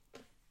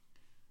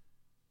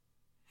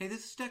Hey,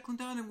 this is Declan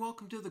Dunn, and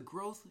welcome to the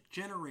Growth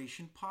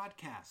Generation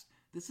Podcast.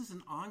 This is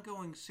an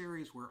ongoing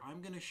series where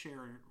I'm going to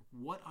share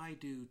what I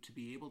do to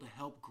be able to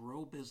help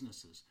grow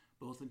businesses,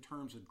 both in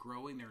terms of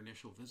growing their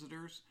initial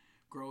visitors,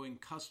 growing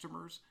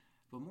customers,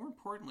 but more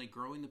importantly,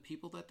 growing the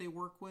people that they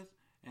work with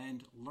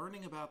and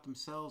learning about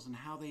themselves and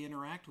how they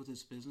interact with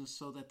this business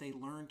so that they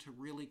learn to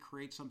really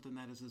create something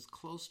that is as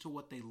close to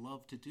what they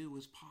love to do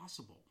as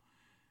possible.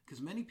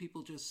 Because many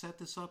people just set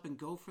this up and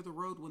go for the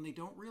road when they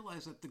don't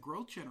realize that the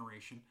growth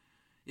generation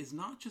is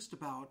not just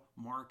about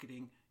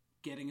marketing,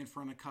 getting in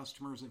front of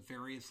customers at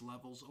various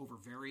levels over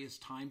various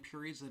time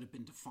periods that have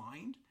been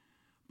defined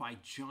by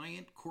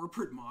giant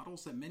corporate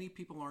models that many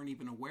people aren't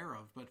even aware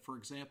of. But for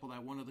example,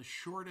 that one of the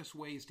shortest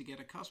ways to get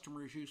a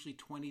customer is usually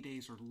 20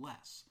 days or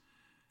less.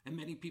 And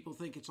many people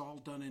think it's all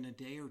done in a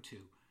day or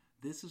two.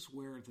 This is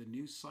where the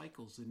new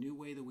cycles, the new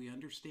way that we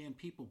understand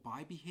people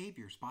by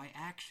behaviors, by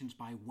actions,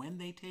 by when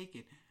they take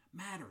it,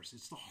 matters.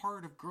 It's the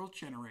heart of growth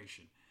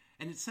generation.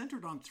 And it's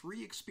centered on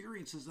 3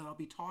 experiences that I'll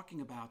be talking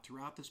about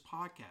throughout this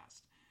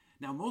podcast.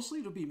 Now, mostly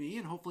it'll be me,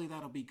 and hopefully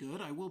that'll be good.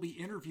 I will be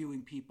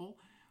interviewing people.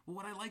 But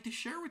what I'd like to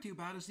share with you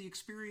about is the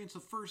experience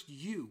of first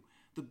you,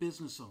 the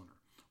business owner.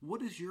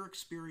 What is your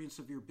experience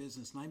of your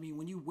business? And I mean,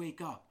 when you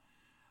wake up,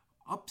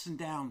 ups and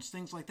downs,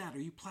 things like that.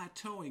 Are you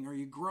plateauing? Are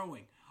you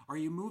growing? Are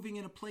you moving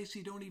in a place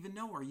you don't even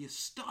know? Are you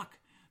stuck?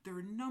 There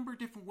are a number of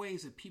different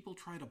ways that people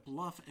try to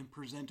bluff and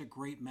present a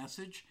great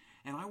message,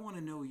 and I want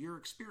to know your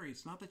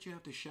experience. Not that you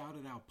have to shout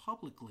it out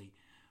publicly,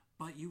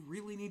 but you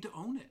really need to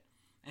own it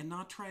and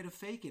not try to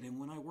fake it. And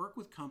when I work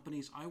with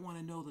companies, I want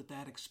to know that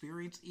that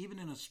experience, even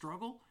in a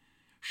struggle,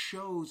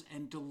 shows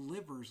and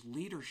delivers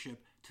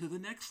leadership to the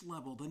next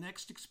level, the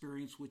next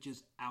experience, which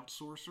is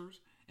outsourcers,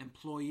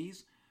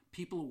 employees,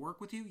 people who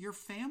work with you, your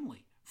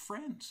family,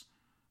 friends,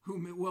 who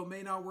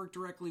may not work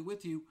directly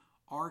with you,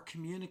 are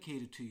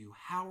communicated to you.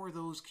 How are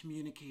those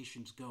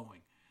communications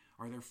going?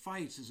 Are there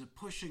fights? Is it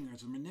pushing?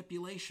 Is there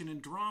manipulation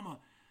and drama?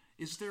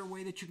 Is there a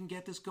way that you can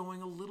get this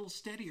going a little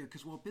steadier?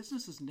 Because while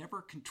business is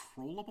never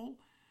controllable,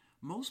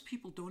 most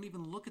people don't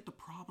even look at the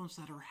problems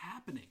that are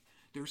happening.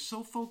 They're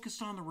so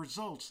focused on the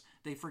results,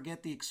 they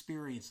forget the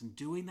experience. And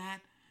doing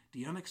that,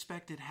 the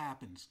unexpected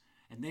happens.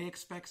 And they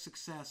expect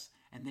success,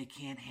 and they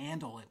can't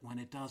handle it when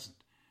it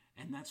doesn't.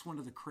 And that's one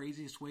of the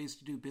craziest ways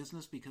to do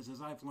business because, as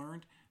I've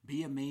learned,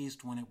 be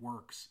amazed when it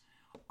works.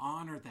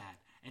 Honor that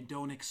and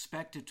don't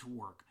expect it to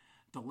work.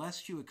 The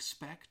less you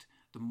expect,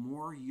 the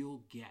more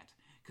you'll get.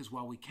 Because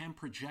while we can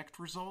project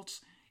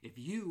results, if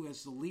you,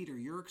 as the leader,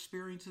 your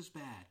experience is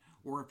bad,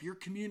 or if your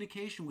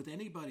communication with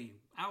anybody,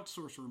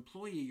 outsourcer,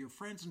 employee, your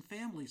friends and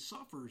family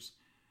suffers,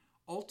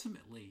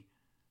 ultimately,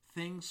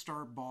 things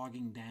start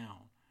bogging down.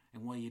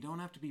 And while you don't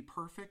have to be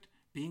perfect,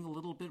 being a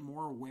little bit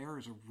more aware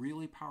is a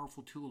really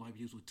powerful tool I've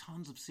used with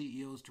tons of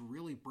CEOs to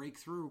really break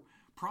through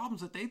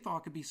problems that they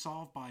thought could be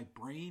solved by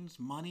brains,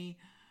 money,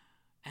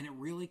 and it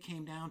really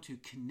came down to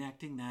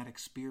connecting that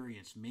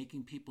experience,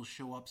 making people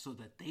show up so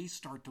that they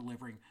start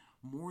delivering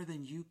more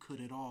than you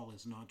could at all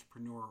as an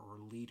entrepreneur or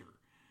leader.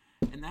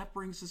 And that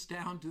brings us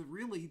down to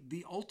really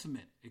the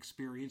ultimate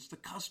experience, the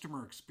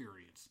customer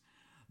experience.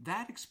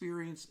 That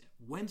experience,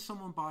 when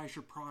someone buys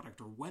your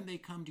product or when they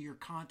come to your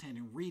content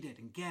and read it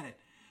and get it,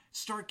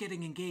 start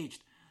getting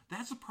engaged.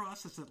 That's a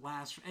process that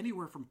lasts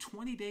anywhere from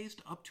 20 days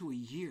to up to a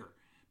year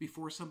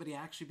before somebody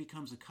actually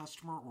becomes a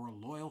customer or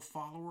a loyal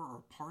follower or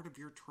a part of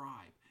your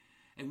tribe.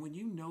 And when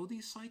you know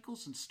these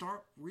cycles and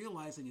start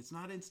realizing it's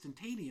not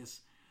instantaneous,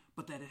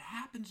 but that it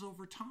happens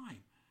over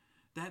time,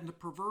 that in the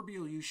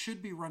proverbial you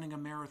should be running a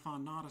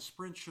marathon, not a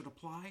sprint, should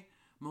apply.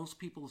 Most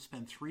people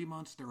spend 3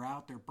 months, they're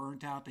out, they're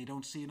burnt out, they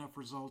don't see enough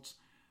results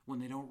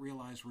when they don't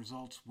realize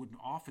results wouldn't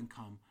often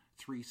come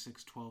 3,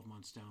 6, 12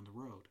 months down the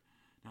road.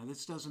 Now,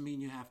 this doesn't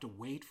mean you have to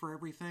wait for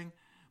everything,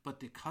 but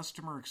the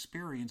customer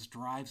experience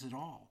drives it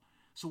all.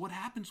 So what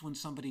happens when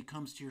somebody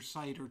comes to your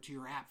site or to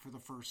your app for the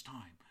first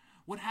time?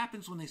 What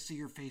happens when they see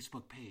your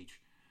Facebook page?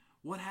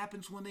 What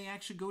happens when they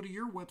actually go to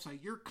your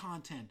website, your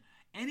content,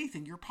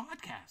 anything, your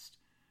podcast?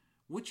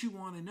 What you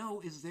want to know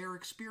is their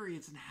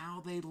experience and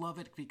how they love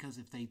it, because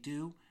if they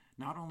do,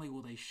 not only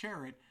will they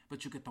share it,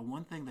 but you get the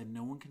one thing that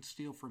no one can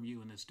steal from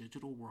you in this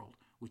digital world,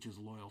 which is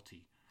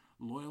loyalty.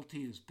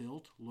 Loyalty is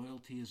built,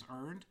 loyalty is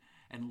earned,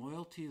 and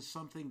loyalty is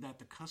something that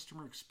the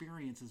customer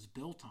experience is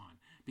built on.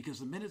 Because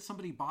the minute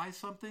somebody buys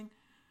something,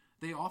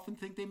 they often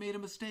think they made a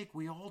mistake.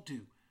 We all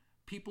do.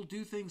 People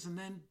do things and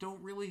then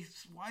don't really,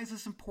 why is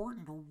this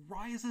important or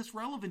why is this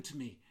relevant to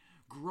me?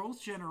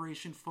 Growth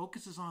generation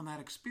focuses on that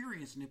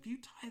experience. And if you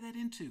tie that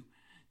into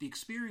the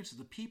experience of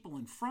the people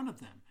in front of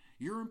them,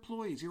 your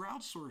employees, your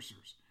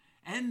outsourcers,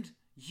 and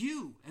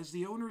you as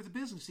the owner of the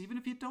business, even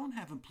if you don't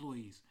have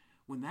employees,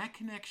 when that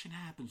connection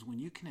happens, when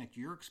you connect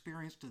your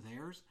experience to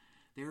theirs,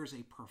 there is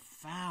a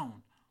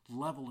profound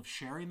level of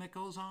sharing that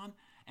goes on.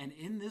 And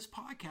in this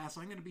podcast,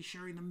 I'm going to be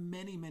sharing the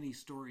many, many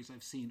stories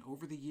I've seen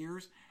over the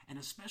years, and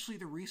especially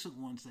the recent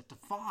ones that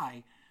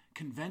defy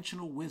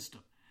conventional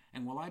wisdom.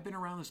 And while I've been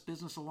around this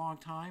business a long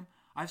time,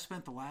 I've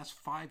spent the last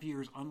 5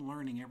 years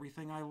unlearning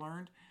everything I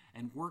learned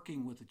and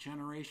working with a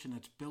generation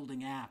that's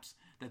building apps,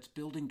 that's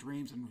building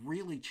dreams and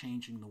really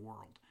changing the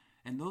world.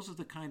 And those are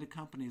the kind of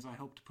companies I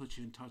hope to put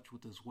you in touch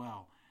with as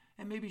well.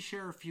 And maybe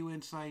share a few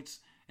insights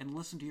and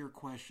listen to your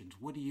questions.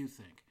 What do you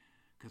think?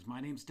 Because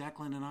my name's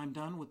Declan and I'm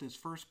done with this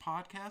first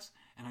podcast,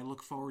 and I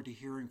look forward to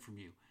hearing from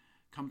you.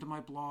 Come to my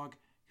blog,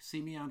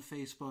 see me on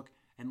Facebook,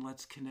 and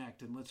let's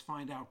connect and let's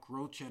find out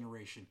growth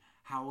generation,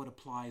 how it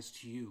applies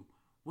to you.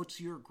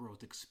 What's your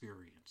growth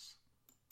experience?